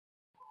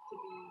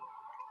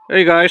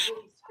Hey guys,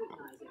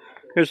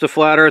 here's the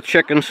flat earth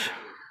chickens.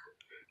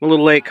 I'm a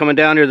little late coming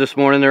down here this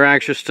morning. They're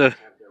anxious to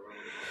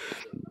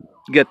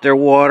get their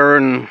water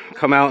and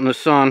come out in the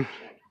sun.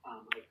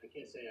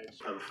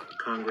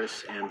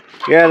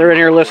 Yeah, they're in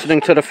here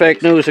listening to the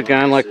fake news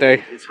again, like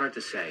they...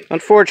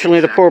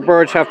 Unfortunately, the poor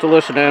birds have to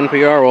listen to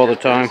NPR all the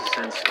time.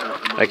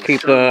 I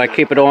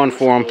keep it on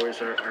for them.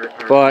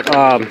 But,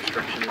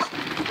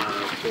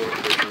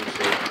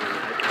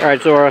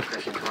 alright, Zora.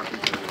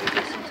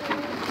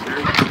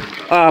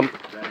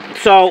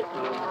 So,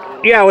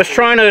 yeah, I was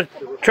trying to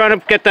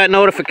get that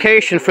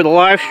notification for the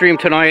live stream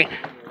tonight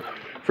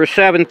for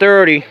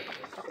 7:30,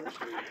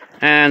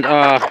 and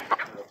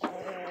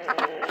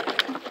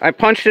I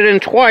punched it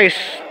in twice,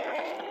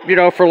 you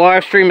know, for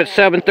live stream at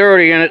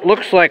 7:30, and it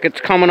looks like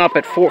it's coming up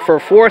at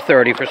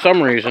 4:30 for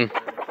some reason.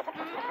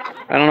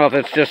 I don't know if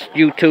it's just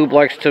YouTube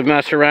likes to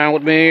mess around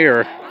with me,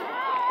 or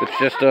it's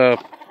just a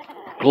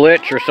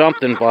glitch or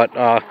something, but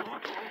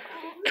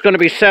it's going to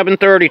be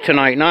 7:30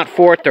 tonight, not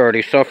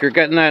 4:30. So if you're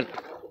getting that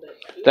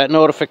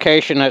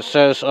notification that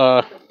says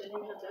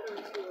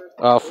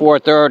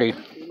 4:30,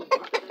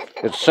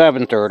 it's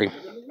 7:30,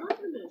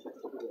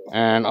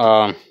 and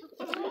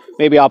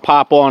maybe I'll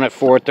pop on at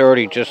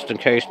 4:30 just in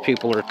case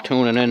people are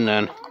tuning in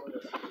then.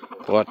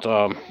 But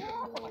all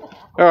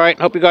right,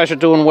 hope you guys are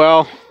doing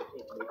well.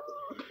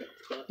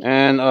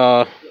 And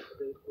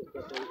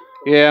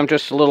yeah,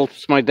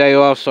 it's my day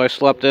off, so I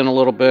slept in a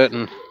little bit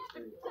and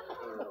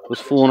was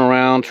fooling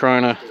around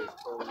trying to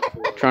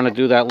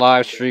do that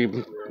live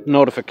stream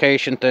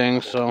notification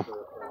thing. So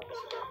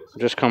I'm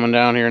just coming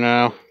down here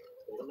now.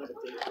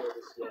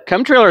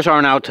 Chemtrailers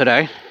aren't out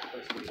today.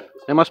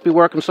 They must be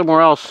working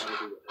somewhere else.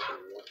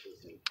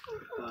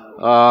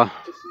 I'm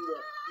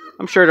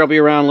sure they'll be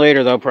around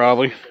later though,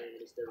 probably.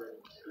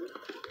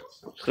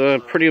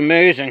 It's pretty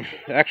amazing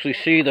to actually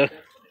see the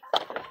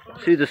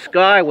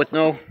sky with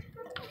no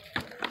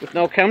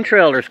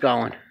chemtrailers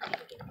going.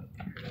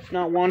 It's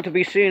not one to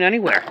be seen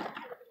anywhere.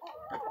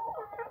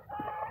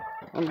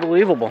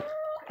 Unbelievable.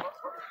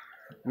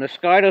 And the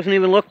sky doesn't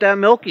even look that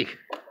milky.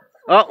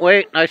 Oh,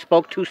 wait, I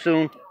spoke too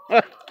soon.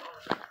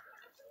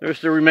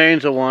 There's the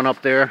remains of one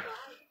up there.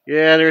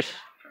 Yeah,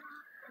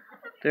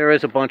 there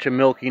is a bunch of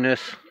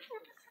milkiness.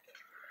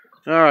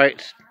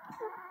 Alright.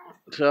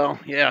 So,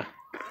 yeah.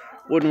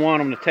 Wouldn't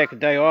want them to take a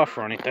day off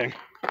or anything.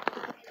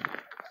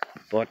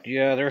 But,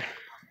 yeah, they're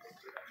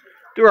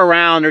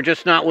around. They're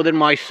just not within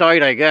my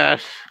sight, I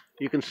guess.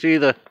 You can see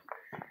the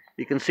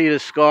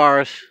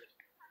scars.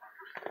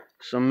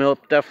 Some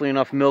milk, definitely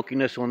enough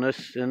milkiness on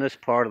in this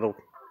part of the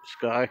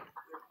sky.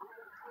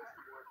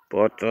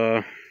 But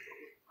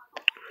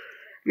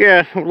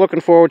yeah, I'm looking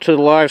forward to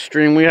the live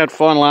stream. We had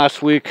fun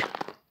last week,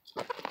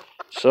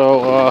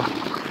 so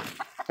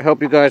I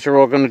hope you guys are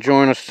all going to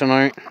join us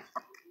tonight.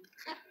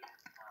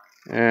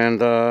 And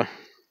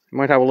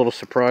might have a little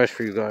surprise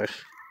for you guys.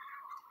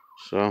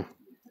 So,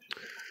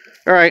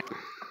 all right,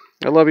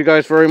 I love you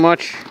guys very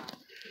much,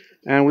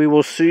 and we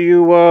will see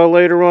you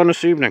later on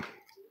this evening.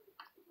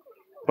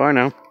 Bye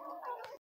now.